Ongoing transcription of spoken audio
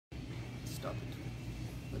stop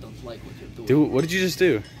it. I don't like what you're doing. Dude, what did you just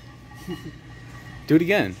do? Do it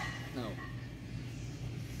again. No.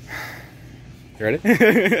 You ready?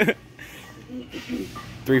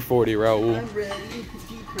 340, Raul. I'm ready.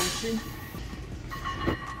 Deep pressure.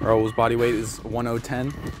 Raul's body weight is 1010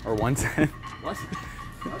 or 110. What?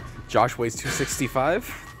 Josh weighs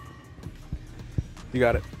 265. You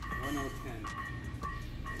got it.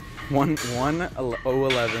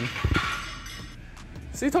 1011.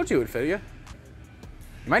 See, I told you it would fit you.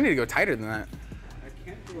 You might need to go tighter than that. I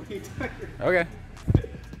can't go any tighter. Okay.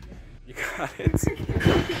 You got it.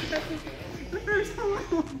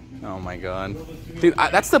 Oh my god. Dude,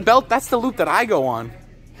 that's the belt, that's the loop that I go on.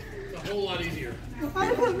 It's a whole lot easier.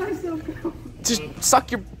 I let myself go. Just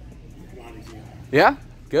suck your... A lot easier. Yeah?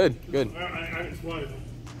 Good, good. I sweated.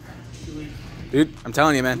 Dude, I'm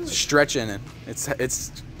telling you, man, stretching it.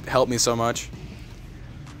 It's helped me so much.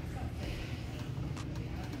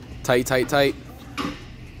 Tight, tight, tight.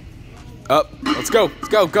 Up. Let's go. Let's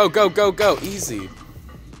go, go, go, go, go. Easy.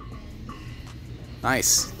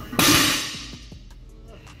 Nice.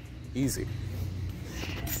 Easy.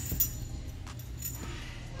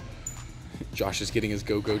 Josh is getting his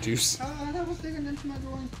go-go juice. That was digging into my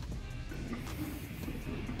groin.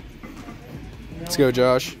 Let's go,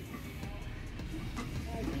 Josh.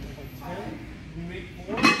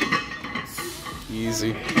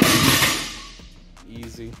 Easy.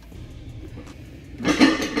 Easy.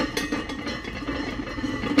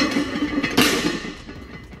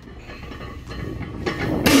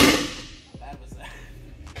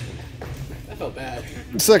 That felt bad.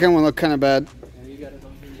 The second one looked kind of bad. Yeah, you got it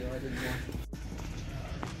on video. I didn't know.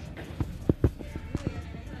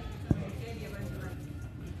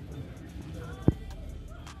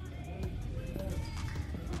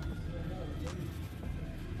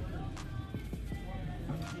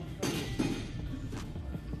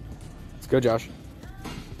 Let's go, Josh.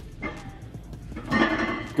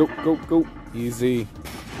 Go, go, go. Easy.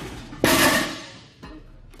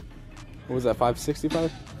 What was that,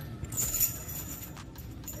 565?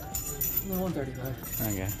 No, 135.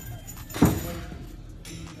 Okay.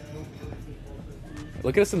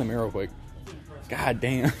 Look at us in the mirror real quick. God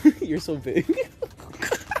damn, you're so big.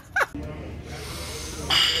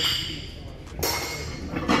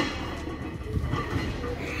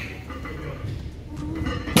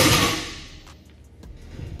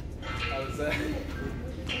 How was that?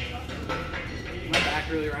 My back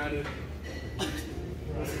really rounded.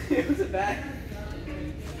 Was it bad?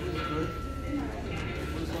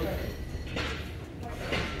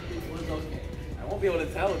 I won't be able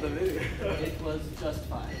to tell with the video. It was just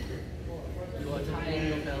fine. You are tying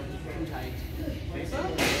your belt too tight. Think so?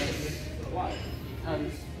 Why?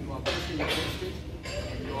 Because you are pushing against it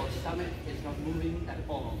and your stomach is not moving at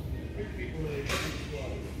all.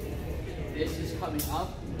 This is coming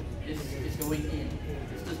up. This is going in.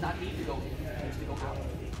 This does not need to go in. It needs to go out.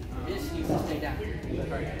 This needs to stay down.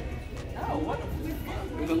 No, what?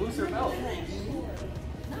 With a looser belt.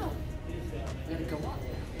 No. Let it go up.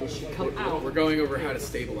 This should come out. We're going over how to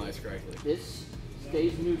stabilize correctly. This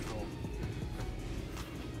stays neutral.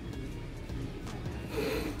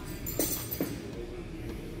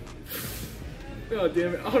 Oh,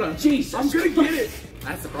 damn it. Hold on. Jesus I'm gonna Christ. get it.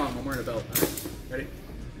 That's the problem. I'm wearing a belt. All right.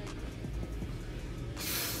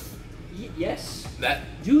 Ready? Yes. That.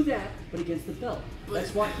 Do that, but against the belt.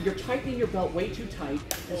 That's why you're tightening your belt way too tight.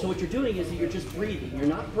 And so what you're doing is that you're just breathing. You're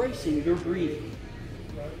not bracing, you're breathing.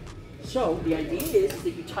 So the idea is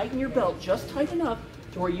that you tighten your belt just tight enough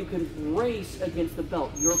to where you can brace against the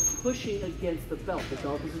belt. You're pushing against the belt. The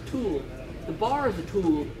belt is a tool. The bar is a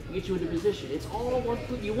tool to get you into position. It's all one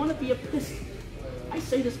tool. You want to be a piston. I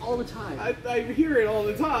say this all the time. I hear it all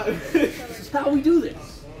the time. This is how we do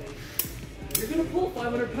this. You're going to pull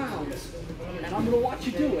 500 pounds, and I'm going to watch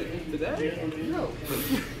you do it. Today? No.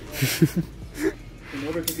 In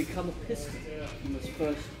order to become a piston, you must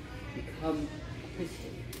first become a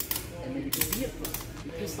piston. And then you can be a piston.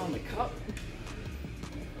 You pissed on the cup?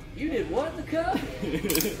 You did what, the cup?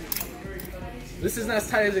 This isn't as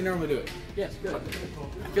tight as I normally do it. Yes, good. I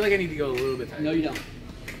feel like I need to go a little bit tighter. No, you don't.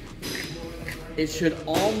 It should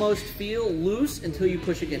almost feel loose until you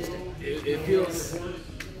push against it. It feels...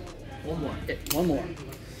 One more. One more.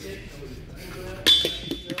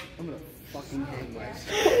 I'm gonna fucking hang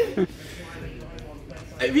myself.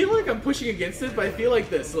 I feel like I'm pushing against it, but I feel like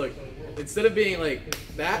this. Look, instead of being like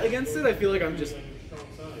that against it, I feel like I'm just...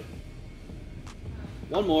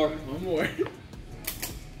 One more. One more.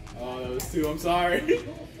 Oh, that was two. I'm sorry.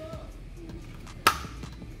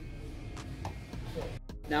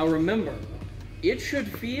 Now remember, it should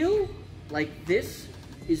feel like this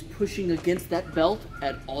is pushing against that belt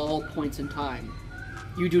at all points in time.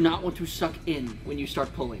 You do not want to suck in when you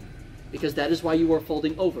start pulling, because that is why you are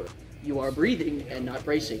folding over. You are breathing and not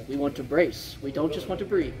bracing. We want to brace. We don't just want to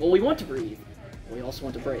breathe. Well, we want to breathe, but we also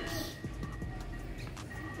want to brace.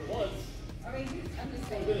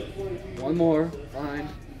 One more, fine.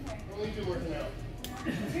 I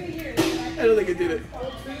don't think I did it.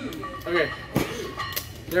 Okay.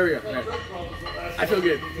 There we go. Okay. I feel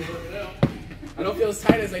good. I don't feel as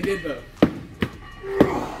tight as I did though.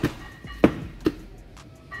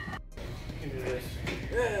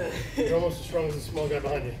 You're almost as strong as the small guy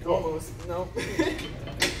behind you. Go on. Almost. No.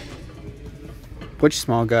 Which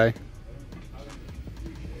small guy?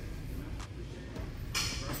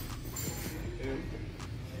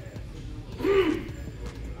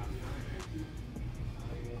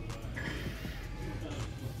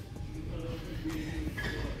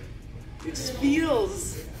 It just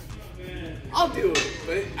feels. I'll do it,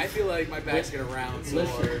 but I feel like my back's gonna round so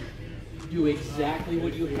Listen. hard. Do exactly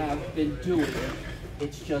what you have been doing.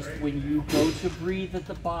 It's just when you go to breathe at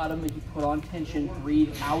the bottom and you put on tension,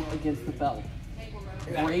 breathe out against the belt.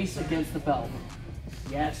 Brace against the belt.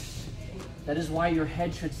 Yes. That is why your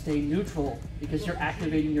head should stay neutral, because you're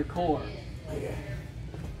activating your core.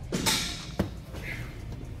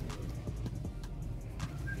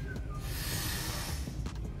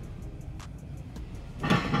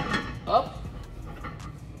 Up.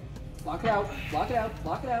 Block it out. Block it out.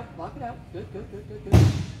 Block it out. Block it out. Good, good, good, good, good.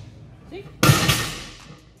 See?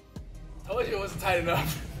 Told you it wasn't tight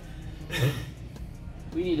enough.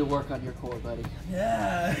 We need to work on your core, buddy.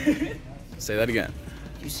 Yeah. Say that again.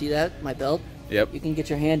 You see that? My belt? Yep. You can get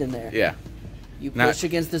your hand in there. Yeah. You Not- push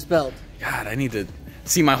against this belt. God, I need to...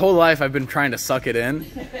 See, my whole life I've been trying to suck it in.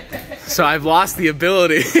 So I've lost the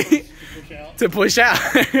ability to push out.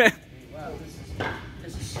 Wow,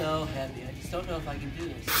 this is so heavy. I just don't know if I can do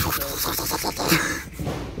this.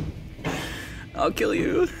 I'll kill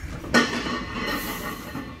you.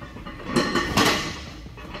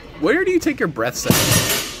 Where do you take your breaths at?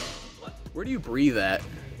 Where do you breathe at?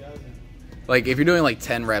 Like if you're doing like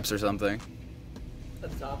 10 reps or something.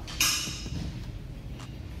 At the top.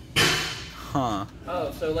 Huh.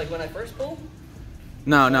 Oh, so like when I first pull?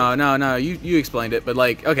 No. You explained it, but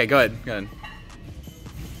like, okay, go ahead. Go ahead.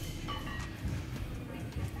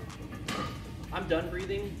 I'm done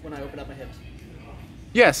breathing when I open up my hips.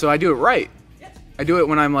 Yeah, so I do it right. Yes. I do it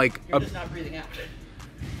when I'm like, You're just not breathing out.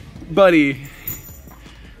 buddy.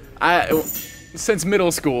 Since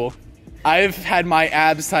middle school, I've had my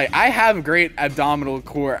abs tight. I have a great abdominal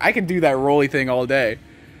core. I can do that rolly thing all day.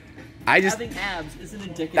 Having abs isn't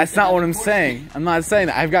indicative. That's of not what having I'm core saying. strength. I'm not saying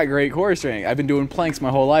that. I've got great core strength. I've been doing planks my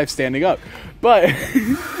whole life standing up. But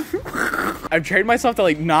I've trained myself to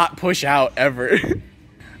like not push out ever.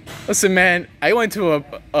 Listen, man, I went to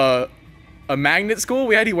a magnet school.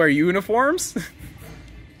 We had to wear uniforms.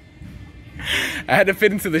 I had to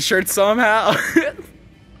fit into the shirt somehow.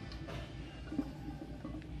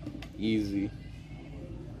 Easy.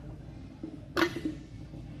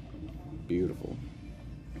 Beautiful.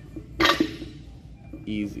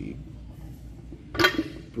 Easy.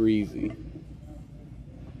 Breezy.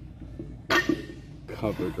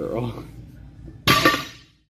 Cover girl.